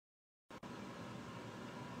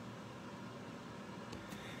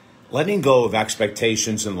Letting go of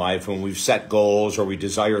expectations in life when we've set goals or we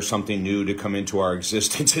desire something new to come into our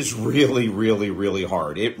existence is really, really, really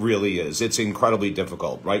hard. It really is. It's incredibly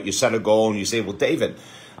difficult, right? You set a goal and you say, well, David,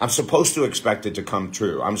 I'm supposed to expect it to come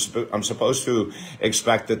true. I'm supposed to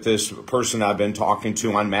expect that this person I've been talking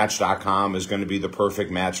to on Match.com is going to be the perfect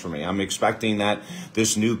match for me. I'm expecting that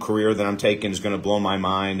this new career that I'm taking is going to blow my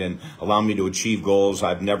mind and allow me to achieve goals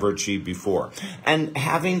I've never achieved before. And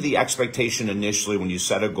having the expectation initially when you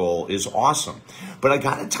set a goal is awesome. But I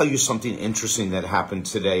got to tell you something interesting that happened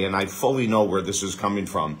today, and I fully know where this is coming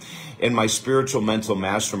from. In my spiritual mental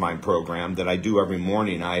mastermind program that I do every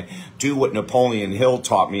morning, I do what Napoleon Hill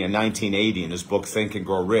taught me in 1980 in his book, Think and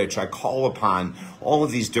Grow Rich. I call upon all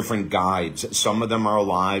of these different guides. Some of them are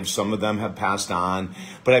alive, some of them have passed on,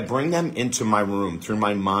 but I bring them into my room through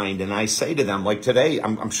my mind, and I say to them, like today,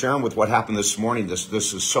 I'm sharing with what happened this morning. This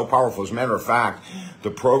is so powerful. As a matter of fact,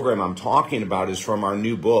 the program I'm talking about is from our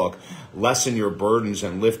new book, Lessen Your Burdens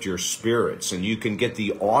and Lift Your Spirits. And you can get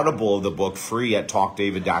the audible of the book free at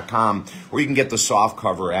talkdavid.com, or you can get the soft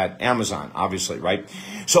cover at Amazon, obviously, right?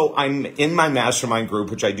 So I'm in my mastermind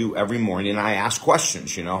group, which I do every morning, and I ask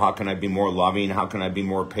questions. You know, how can I be more loving? How can I be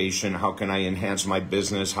more patient? How can I enhance my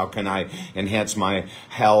business? How can I enhance my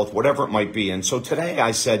health? Whatever it might be. And so today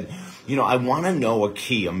I said, you know, I want to know a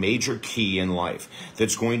key, a major key in life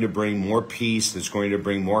that's going to bring more peace, that's going to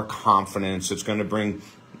bring more confidence, that's going to bring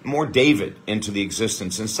more David into the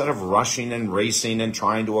existence instead of rushing and racing and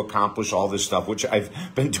trying to accomplish all this stuff, which I've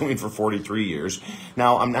been doing for 43 years.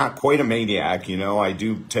 Now, I'm not quite a maniac, you know. I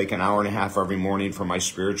do take an hour and a half every morning for my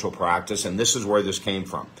spiritual practice, and this is where this came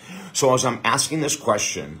from. So as I'm asking this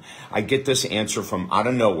question, I get this answer from out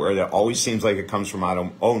of nowhere that always seems like it comes from out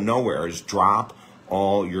of nowhere, is drop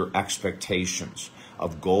all your expectations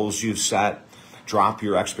of goals you've set. Drop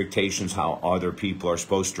your expectations how other people are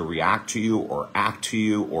supposed to react to you or act to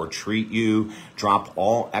you or treat you. Drop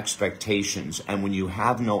all expectations. And when you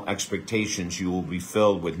have no expectations, you will be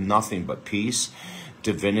filled with nothing but peace,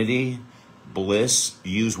 divinity, bliss.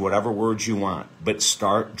 Use whatever words you want, but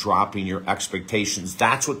start dropping your expectations.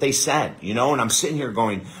 That's what they said, you know, and I'm sitting here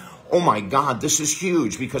going, oh my God, this is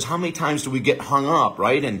huge, because how many times do we get hung up,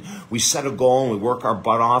 right? And we set a goal and we work our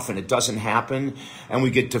butt off and it doesn't happen and we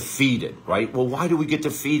get defeated, right? Well, why do we get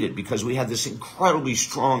defeated? Because we had this incredibly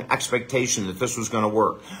strong expectation that this was going to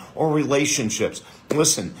work. Or relationships.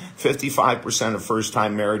 Listen, 55% of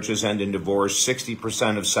first-time marriages end in divorce,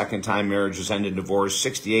 60% of second-time marriages end in divorce,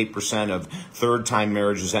 68% of third-time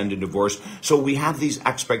marriages end in divorce. So we have these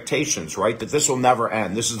expectations, right, that this will never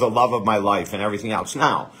end. This is the love of my life and everything else.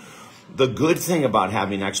 Now, the good thing about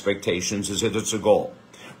having expectations is that it's a goal.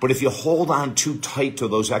 But if you hold on too tight to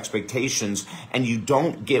those expectations and you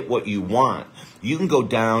don't get what you want, you can go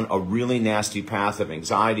down a really nasty path of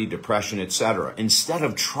anxiety, depression, etc., instead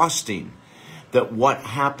of trusting that what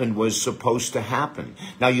happened was supposed to happen.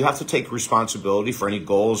 Now, you have to take responsibility for any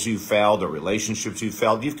goals you failed or relationships you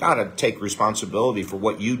failed. You've got to take responsibility for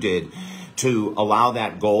what you did to allow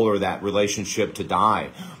that goal or that relationship to die.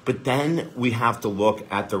 But then we have to look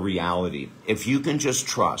at the reality. If you can just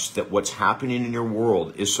trust that what's happening in your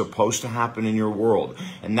world is supposed to happen in your world,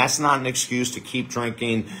 and that's not an excuse to keep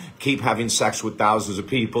drinking, keep having sex with thousands of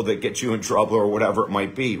people that get you in trouble or whatever it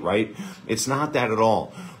might be, right? It's not that at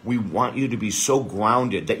all. We want you to be so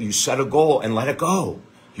grounded that you set a goal and let it go.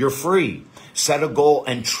 You're free. Set a goal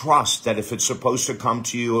and trust that if it's supposed to come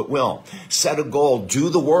to you, it will. Set a goal. Do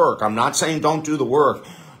the work. I'm not saying don't do the work.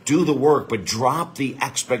 Do the work, but drop the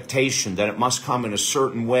expectation that it must come in a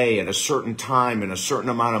certain way, at a certain time, in a certain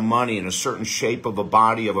amount of money, in a certain shape of a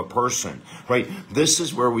body of a person, right? This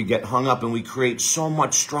is where we get hung up and we create so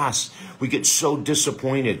much stress. We get so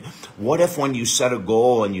disappointed. What if when you set a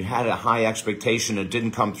goal and you had a high expectation and it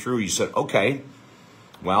didn't come through, you said, okay,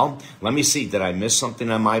 well, let me see. Did I miss something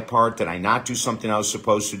on my part? Did I not do something I was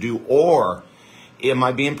supposed to do? Or am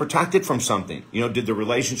I being protected from something? You know, did the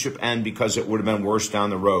relationship end because it would have been worse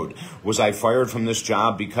down the road? Was I fired from this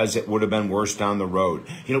job because it would have been worse down the road?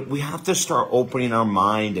 You know, we have to start opening our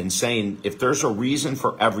mind and saying, if there's a reason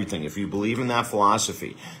for everything, if you believe in that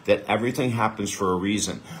philosophy, that everything happens for a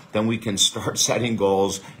reason, then we can start setting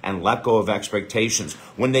goals and let go of expectations.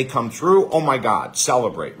 When they come through, oh my God,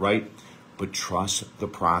 celebrate, right? But trust the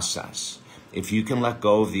process. If you can let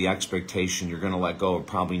go of the expectation, you're going to let go of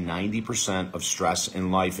probably 90% of stress in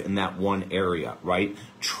life in that one area, right?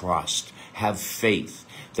 Trust. Have faith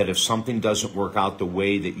that if something doesn't work out the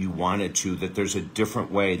way that you want it to, that there's a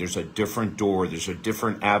different way, there's a different door, there's a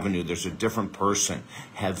different avenue, there's a different person.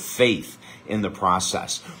 Have faith in the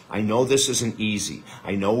process. I know this isn't easy.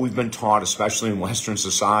 I know we've been taught, especially in Western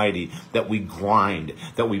society, that we grind,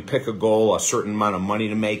 that we pick a goal, a certain amount of money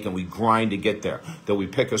to make, and we grind to get there, that we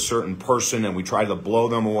pick a certain person and we try to blow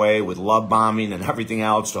them away with love bombing and everything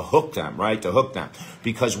else to hook them, right? To hook them.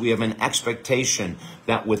 Because we have an expectation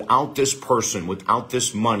that without this person, without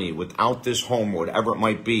this money, without this home, whatever it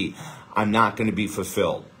might be, I'm not going to be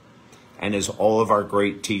fulfilled. And as all of our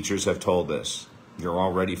great teachers have told us, you're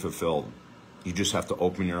already fulfilled. You just have to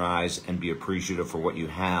open your eyes and be appreciative for what you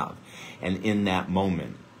have. And in that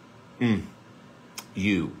moment,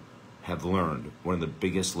 you have learned one of the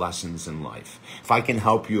biggest lessons in life. If I can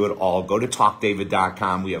help you at all, go to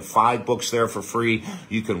talkdavid.com. We have 5 books there for free.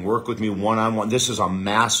 You can work with me one-on-one. This is a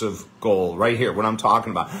massive goal right here, what I'm talking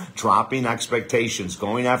about. Dropping expectations,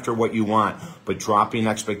 going after what you want, but dropping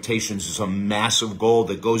expectations is a massive goal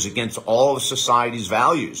that goes against all of society's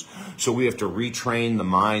values. So we have to retrain the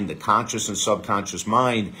mind, the conscious and subconscious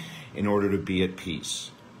mind, in order to be at peace.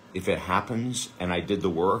 If it happens and I did the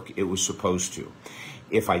work, it was supposed to.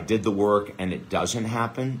 If I did the work and it doesn't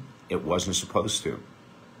happen, it wasn't supposed to.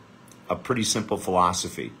 A pretty simple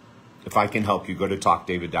philosophy. If I can help you, go to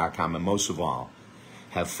talkdavid.com. And most of all,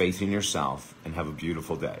 have faith in yourself and have a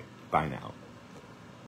beautiful day. Bye now.